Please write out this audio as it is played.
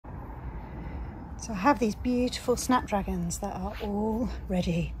So I have these beautiful Snapdragons that are all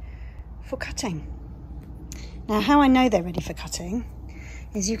ready for cutting. Now how I know they're ready for cutting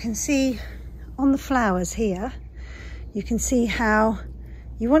is you can see on the flowers here, you can see how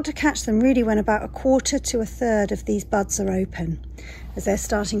you want to catch them really when about 1/4 to 1/3 of these buds are open, as they're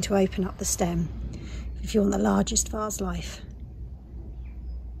starting to open up the stem, if you want the largest vase life.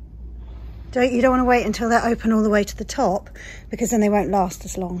 You don't want to wait until they're open all the way to the top, because then they won't last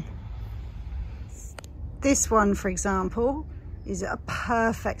as long. This one, for example, is at a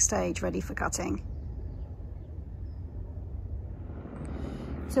perfect stage ready for cutting.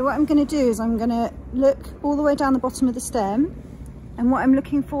 So what I'm going to do is I'm going to look all the way down the bottom of the stem, and what I'm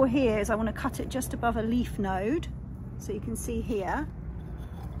looking for here is I want to cut it just above a leaf node, so you can see here,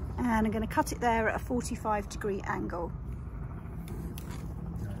 and I'm going to cut it there at a 45-degree angle.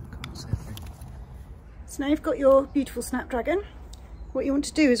 So now you've got your beautiful Snapdragon. What you want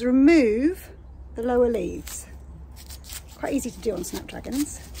to do is remove the lower leaves. Quite easy to do on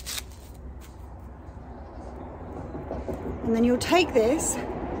Snapdragons. And then you'll take this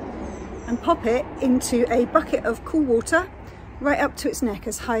and pop it into a bucket of cool water right up to its neck,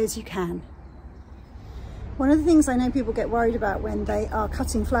 as high as you can. One of the things I know people get worried about when they are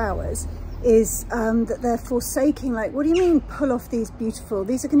cutting flowers is that they're forsaking, like, what do you mean pull off these beautiful,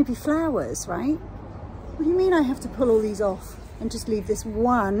 these are going to be flowers, right? What do you mean I have to pull all these off and just leave this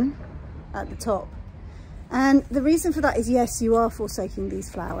one at the top? And the reason for that is, yes, you are forsaking these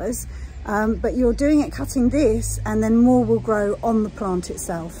flowers, but you're doing it cutting this, and then more will grow on the plant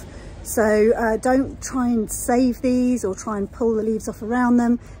itself. So don't try and save these or try and pull the leaves off around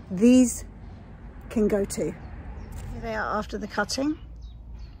them. These can go too. Here they are after the cutting.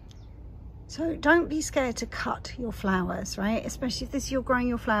 So don't be scared to cut your flowers, right? Especially if you're growing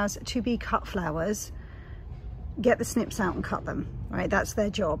your flowers to be cut flowers. Get the snips out and cut them, right? That's their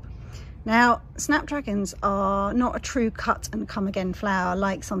job. Now, Snapdragons are not a true cut and come again flower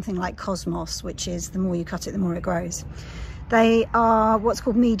like something like Cosmos, which is the more you cut it, the more it grows. They are what's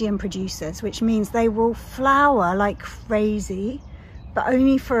called medium producers, which means they will flower like crazy, but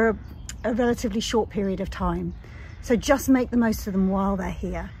only for a relatively short period of time. So just make the most of them while they're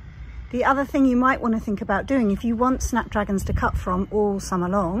here. The other thing you might want to think about doing, if you want Snapdragons to cut from all summer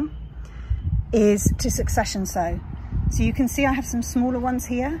long, is to succession sow. So you can see I have some smaller ones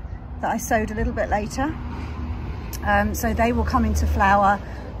here that I sowed a little bit later. So they will come into flower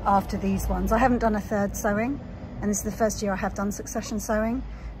after these ones. I haven't done a third sowing, and this is the first year I have done succession sowing.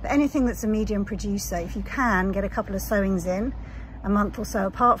 But anything that's a medium producer, if you can get a couple of sowings in a month or so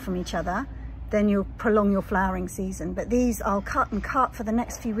apart from each other, then you'll prolong your flowering season. But these I'll cut and cut for the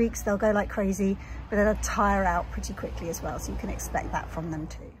next few weeks. They'll go like crazy, but they'll tire out pretty quickly as well. So you can expect that from them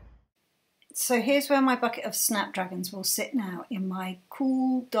too. So here's where my bucket of Snapdragons will sit now, in my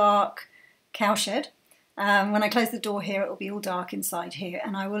cool, dark cowshed. When I close the door here, it will be all dark inside here,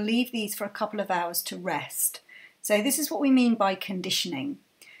 and I will leave these for a couple of hours to rest. So this is what we mean by conditioning.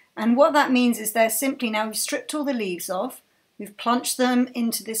 And what that means is they're simply, now we've stripped all the leaves off, we've plunged them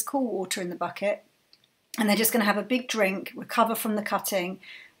into this cool water in the bucket, and they're just going to have a big drink, recover from the cutting,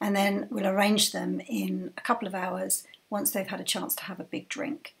 and then we'll arrange them in a couple of hours once they've had a chance to have a big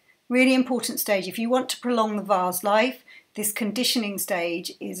drink. Really important stage. If you want to prolong the vase life, this conditioning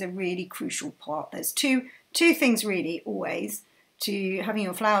stage is a really crucial part. There's two things really always to having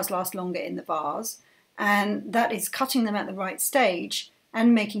your flowers last longer in the vase, and that is cutting them at the right stage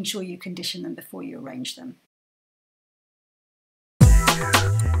and making sure you condition them before you arrange them.